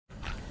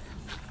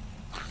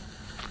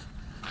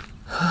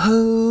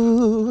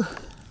Oh,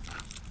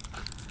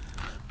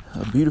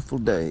 a beautiful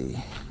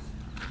day.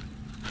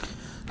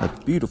 A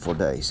beautiful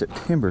day,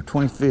 September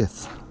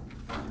 25th,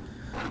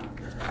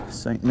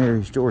 St.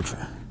 Mary's,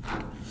 Georgia.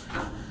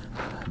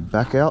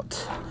 Back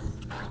out.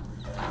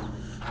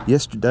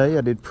 Yesterday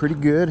I did pretty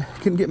good.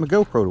 Couldn't get my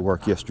GoPro to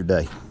work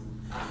yesterday.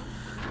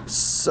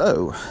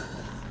 So,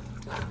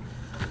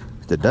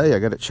 today I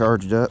got it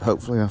charged up.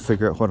 Hopefully I'll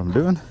figure out what I'm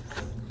doing.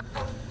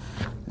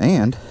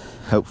 And,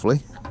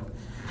 hopefully,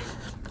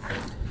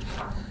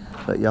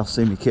 let y'all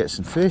see me catch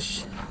some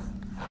fish.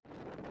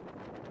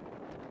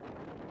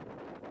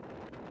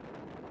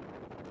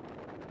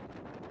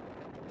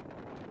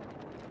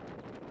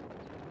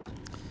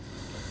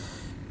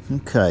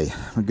 Okay,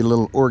 I'll get a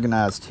little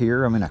organized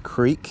here. I'm in a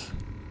creek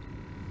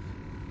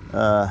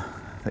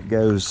that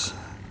goes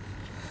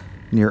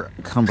near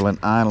Cumberland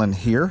Island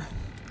here.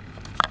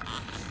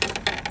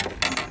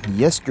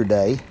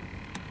 Yesterday,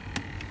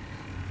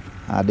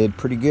 I did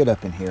pretty good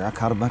up in here. I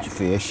caught a bunch of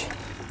fish.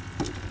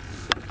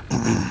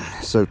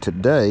 So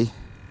today,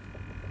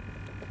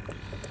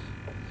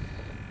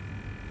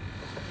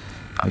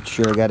 made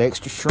sure I got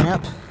extra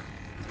shrimp.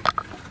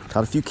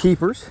 Caught a few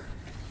keepers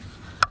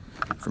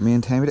for me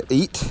and Tammy to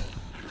eat.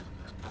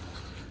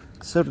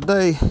 So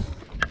today,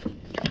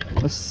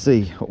 let's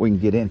see what we can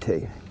get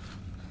into.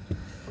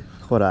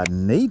 What I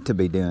need to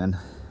be doing,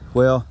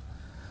 well,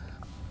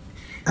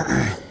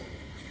 I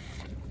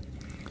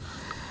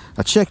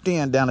checked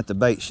in down at the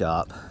bait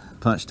shop,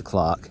 punched the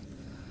clock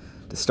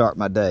to start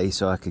my day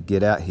so I could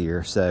get out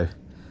here. So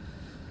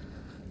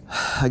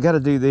I got to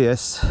do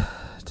this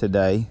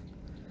today,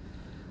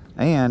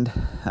 and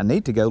I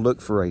need to go look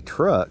for a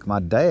truck.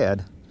 My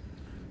dad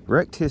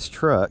wrecked his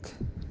truck,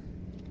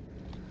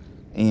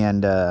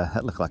 and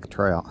that looked like a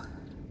trout.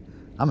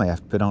 I may have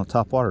to put on a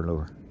top water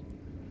lure.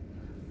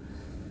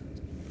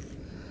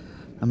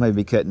 I may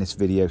be cutting this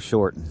video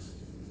short and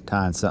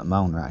tying something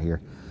on right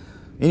here.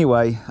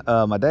 Anyway,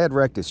 my dad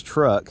wrecked his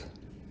truck,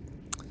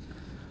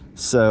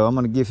 so I'm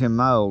going to give him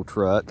my old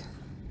truck,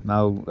 my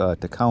old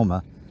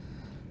Tacoma,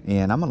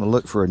 and I'm going to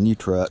look for a new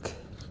truck.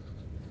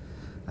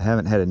 I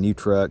haven't had a new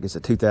truck. It's a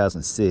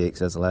 2006.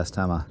 That's the last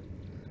time I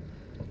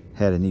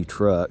had a new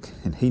truck,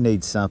 and he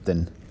needs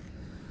something.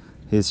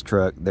 His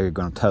truck, they're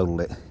going to total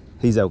it.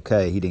 He's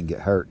okay. He didn't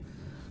get hurt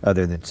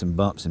other than some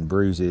bumps and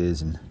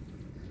bruises and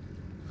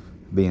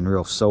being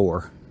real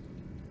sore.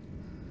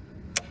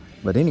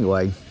 But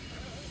anyway,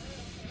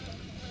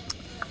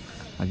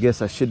 I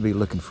guess I should be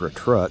looking for a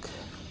truck.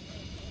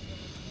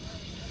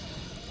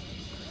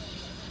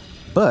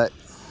 But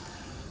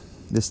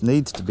this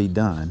needs to be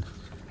done.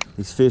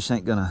 These fish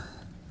ain't gonna,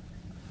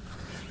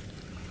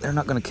 they're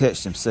not gonna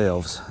catch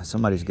themselves.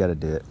 Somebody's got to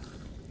do it.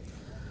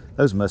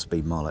 Those must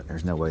be mullet.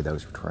 There's no way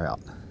those are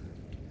trout.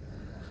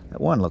 That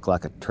one looked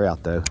like a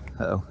trout though.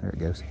 Uh-oh, there it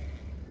goes.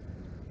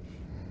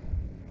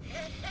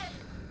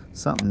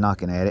 Something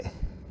knocking at it.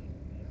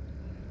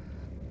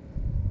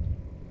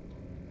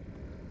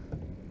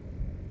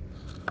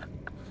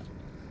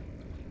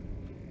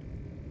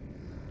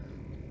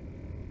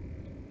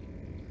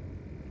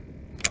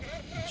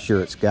 I'm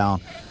sure it's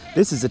gone.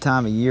 This is the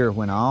time of year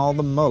when all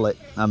the mullet,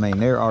 I mean,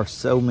 there are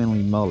so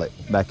many mullet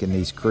back in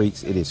these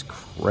creeks. It is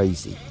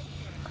crazy.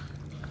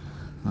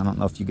 I don't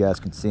know if you guys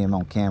can see them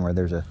on camera.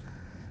 There's a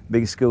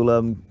big school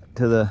of them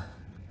to the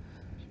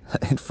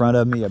in front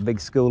of me, a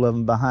big school of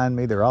them behind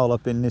me. They're all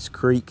up in this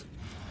creek.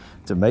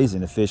 It's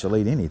amazing the fish will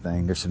eat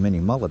anything. There's so many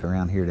mullet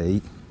around here to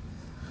eat,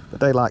 but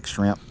they like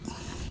shrimp.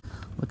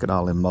 Look at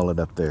all them mullet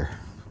up there.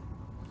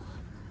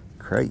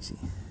 Crazy.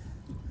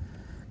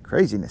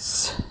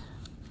 Craziness.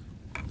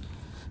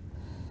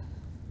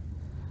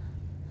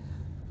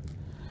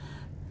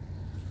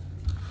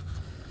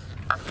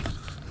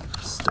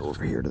 Just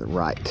over here to the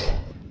right.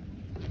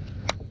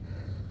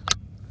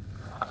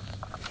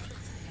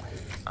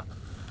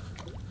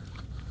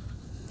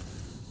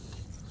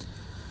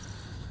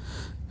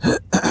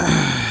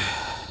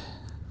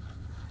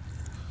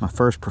 My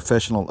first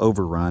professional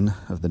overrun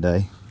of the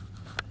day.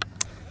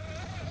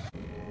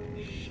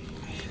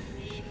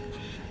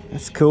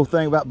 That's the cool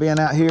thing about being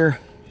out here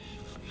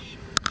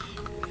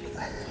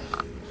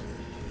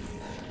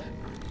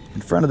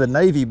in front of the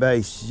Navy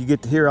base. You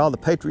get to hear all the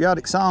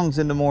patriotic songs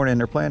in the morning.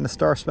 They're playing the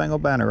Star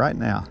Spangled Banner right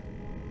now.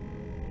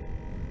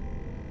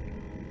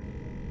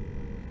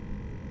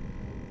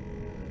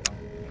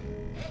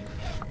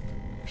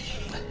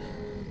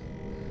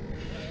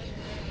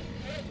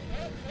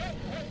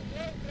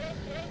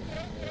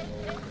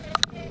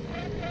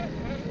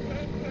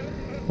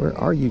 Where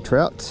are you,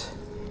 trout?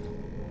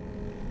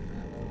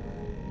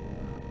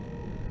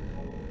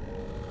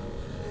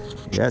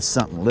 Yeah, that's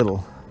something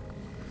little.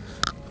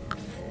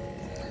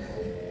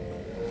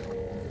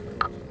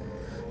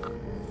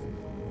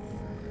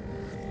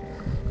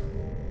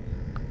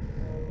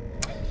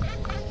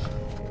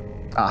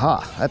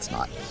 Aha, that's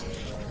not.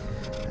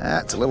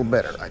 That's a little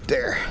better right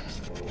there.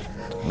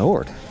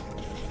 Lord.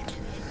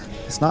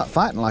 It's not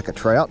fighting like a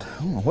trout.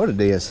 I don't know what it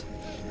is.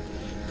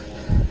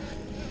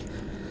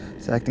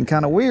 It's acting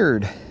kind of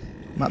weird.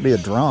 Might be a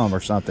drum or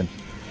something.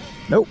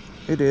 Nope,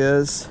 It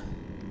is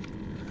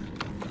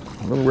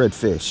a little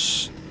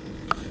redfish.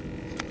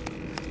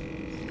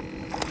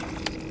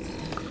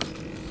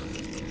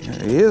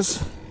 There he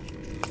is.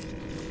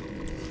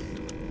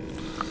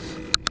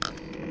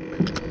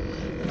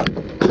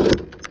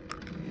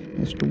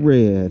 Mr.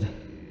 Red.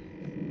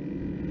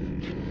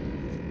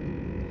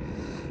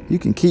 You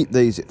can keep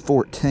these at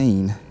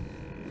 14.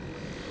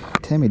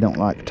 Tammy don't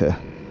like to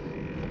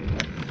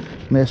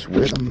mess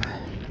with them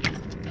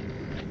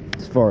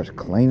as far as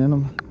cleaning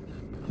them.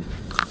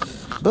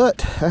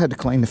 But I had to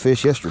clean the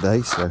fish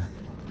yesterday, so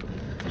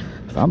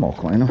I'm gonna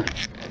clean them.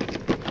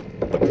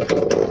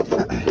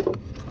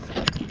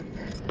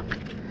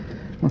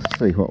 Let's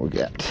see what we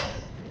got.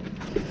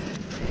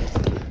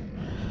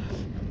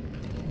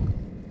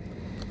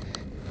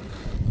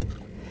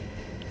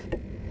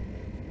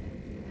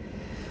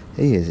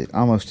 He is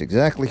almost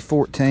exactly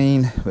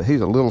 14, but he's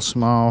a little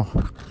small.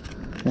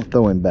 We'll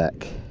throw him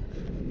back.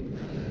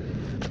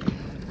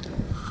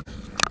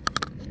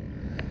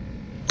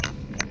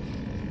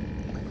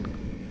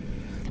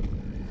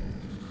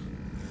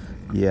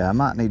 Yeah, I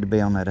might need to be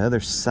on that other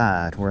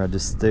side where I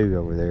just threw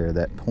over there at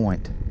that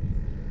point.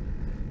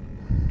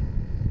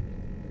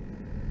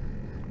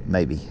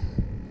 Maybe.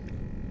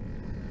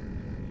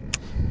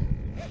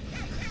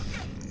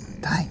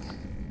 Dang.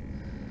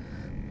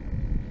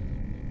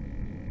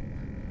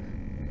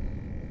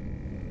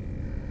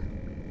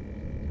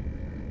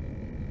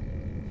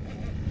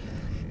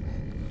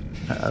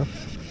 Uh-oh.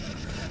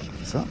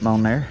 Something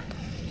on there.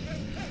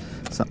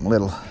 Something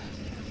little.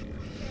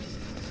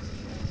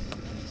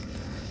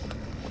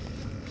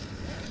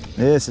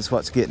 This is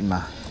what's getting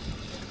my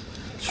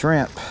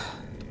shrimp.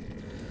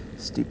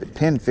 Stupid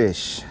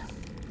pinfish.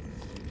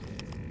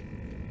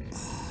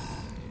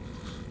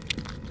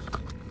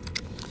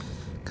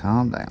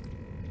 Calm down.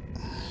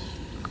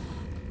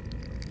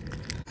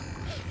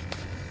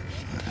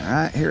 All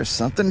right, here's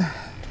something.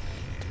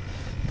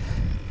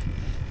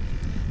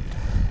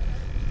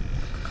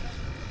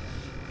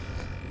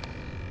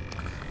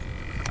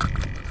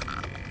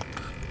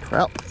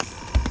 Trout.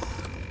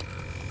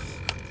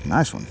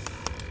 Nice one.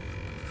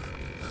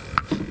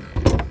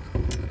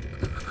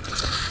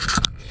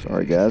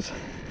 Sorry, guys.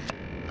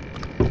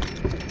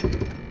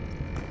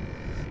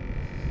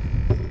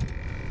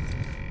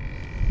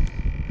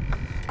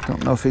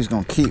 Don't know if he's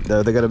gonna keep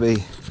though. They gotta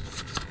be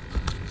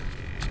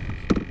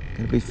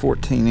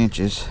 14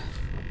 inches.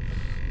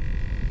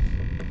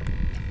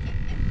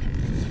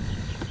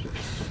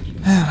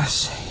 Let's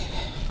see.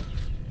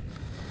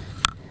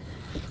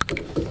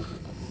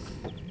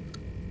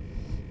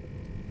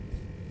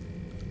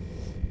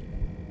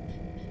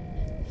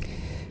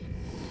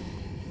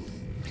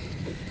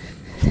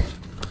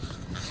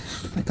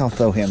 I think I'll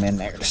throw him in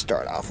there to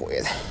start off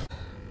with.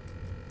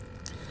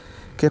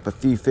 Kept a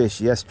few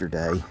fish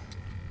yesterday.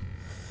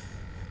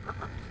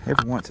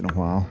 Every once in a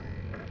while,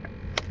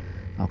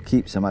 I'll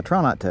keep some. I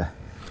try not to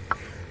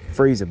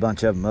freeze a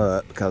bunch of them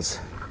up because,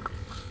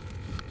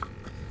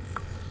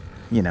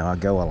 you know, I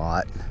go a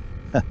lot.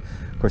 Of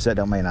course, that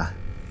don't mean I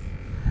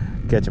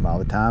catch them all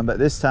the time, but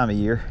this time of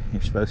year,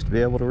 you're supposed to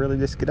be able to really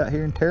just get out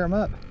here and tear them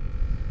up.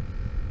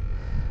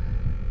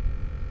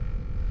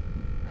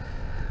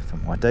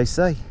 From what they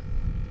say.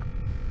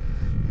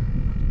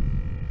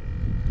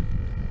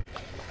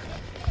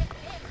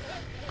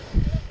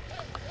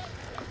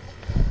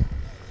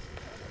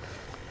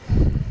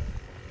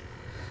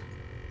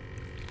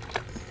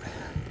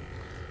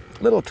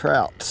 Little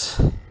trouts.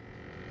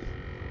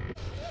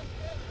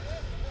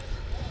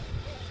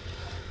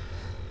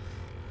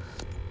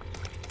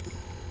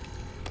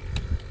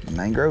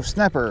 Mangrove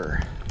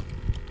snapper.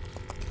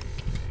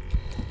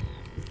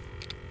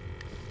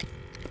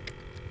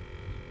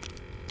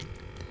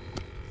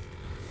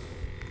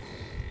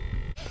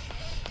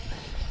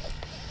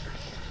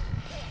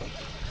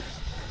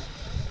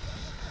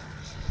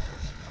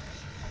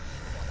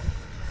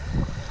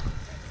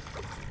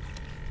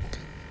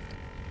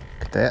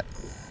 Look at that.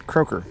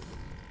 Croaker.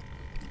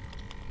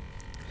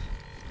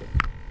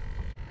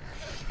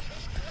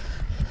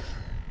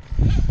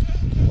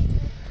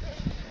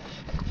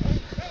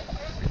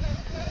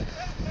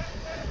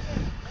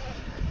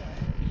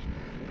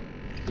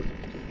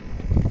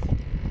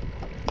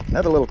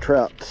 Another little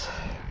trout.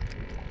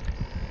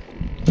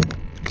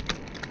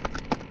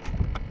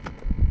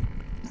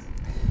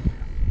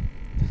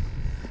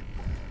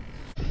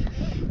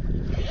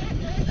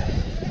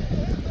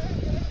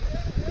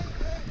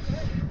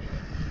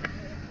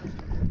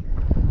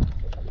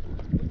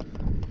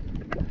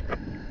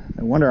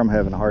 No wonder I'm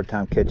having a hard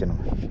time catching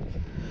them.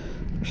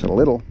 There's a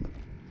little.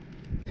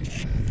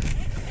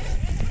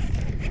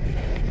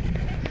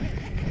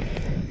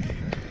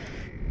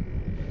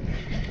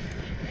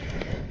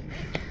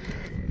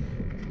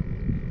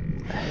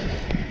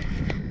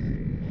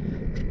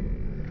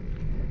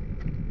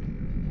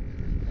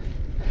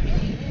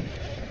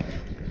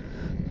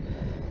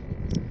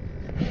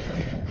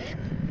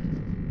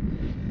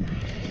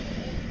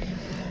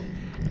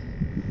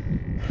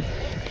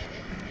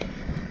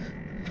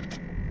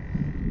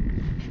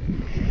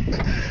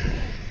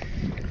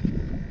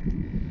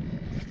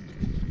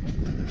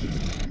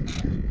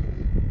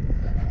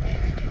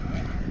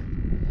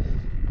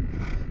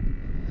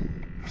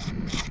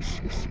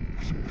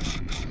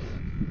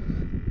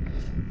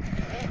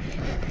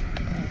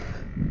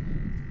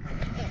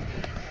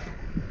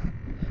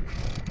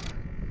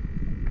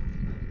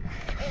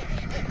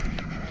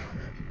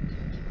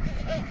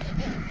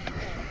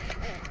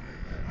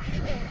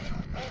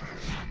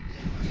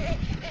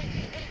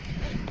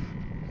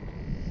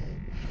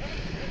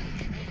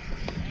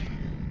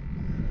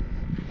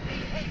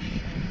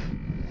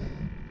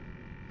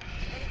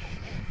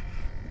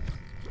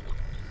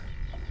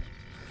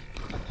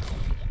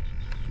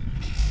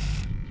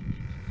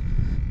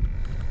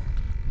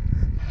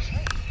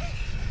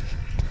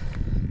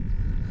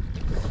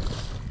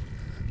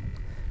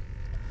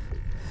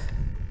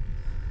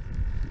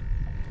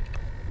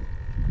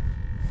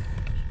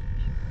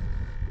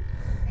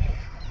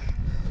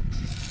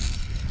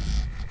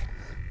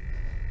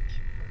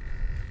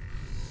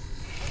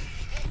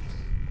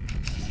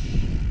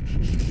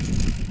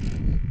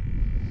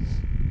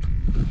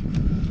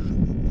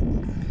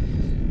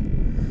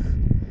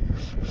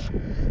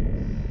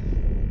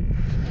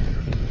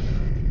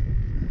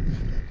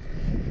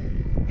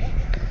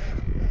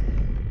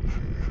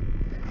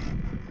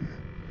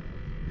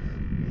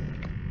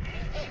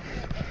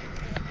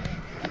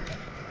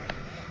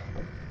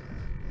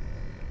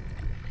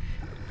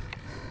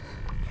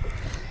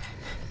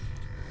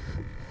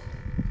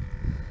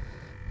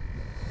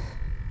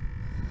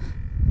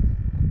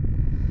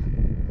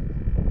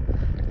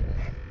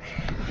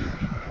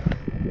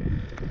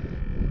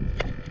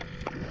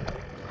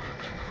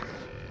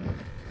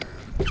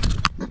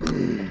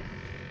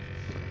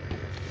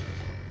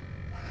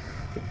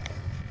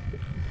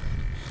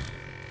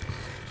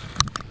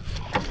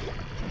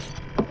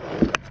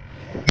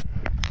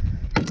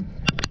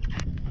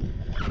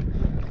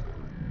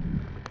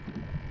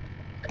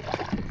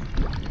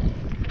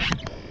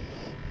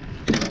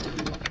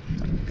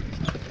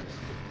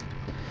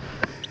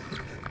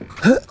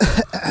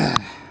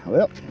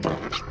 Well,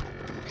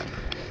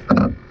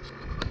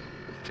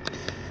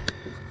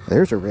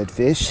 there's a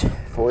redfish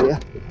for you.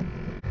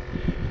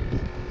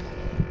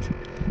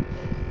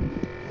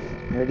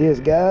 There it is,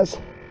 guys.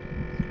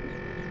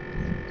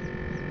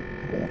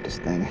 I want this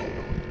thing.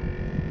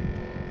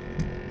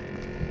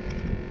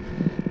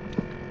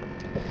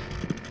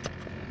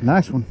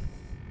 Nice one.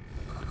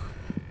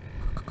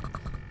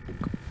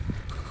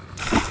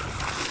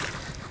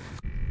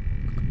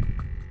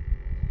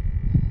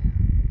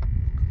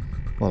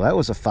 Well, that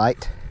was a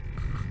fight.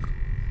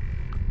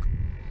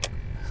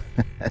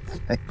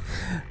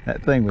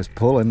 That thing was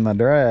pulling my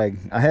drag.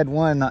 I had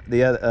one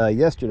the other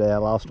yesterday. I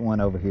lost one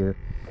over here,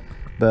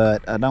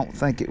 but I don't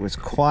think it was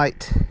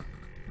quite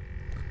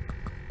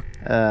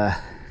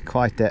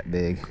that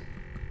big.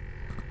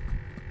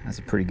 That's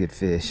a pretty good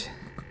fish.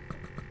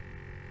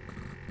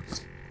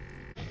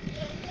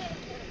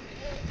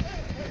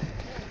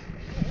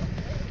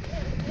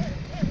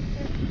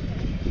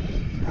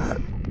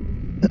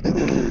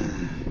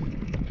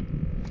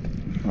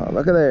 Oh,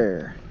 look at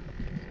there.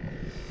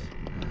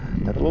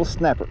 Got a little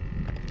snapper.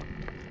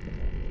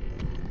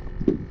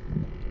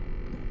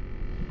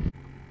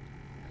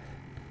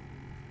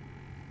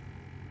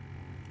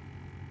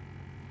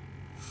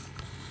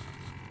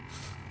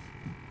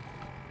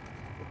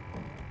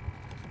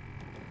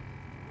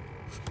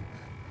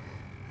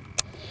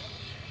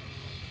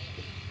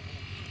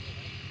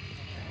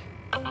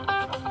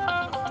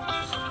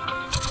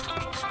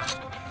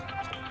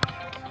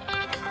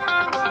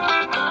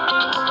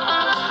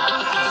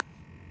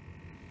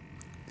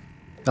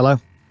 Hello?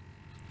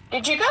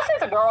 Did you go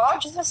through the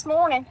garage this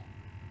morning?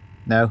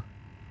 No.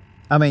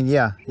 I mean,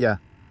 yeah. You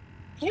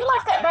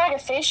left that bag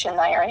of fish in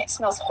there and it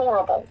smells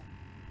horrible.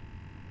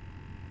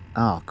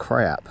 Oh,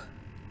 crap.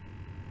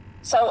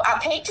 So I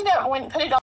picked it up and went and put it on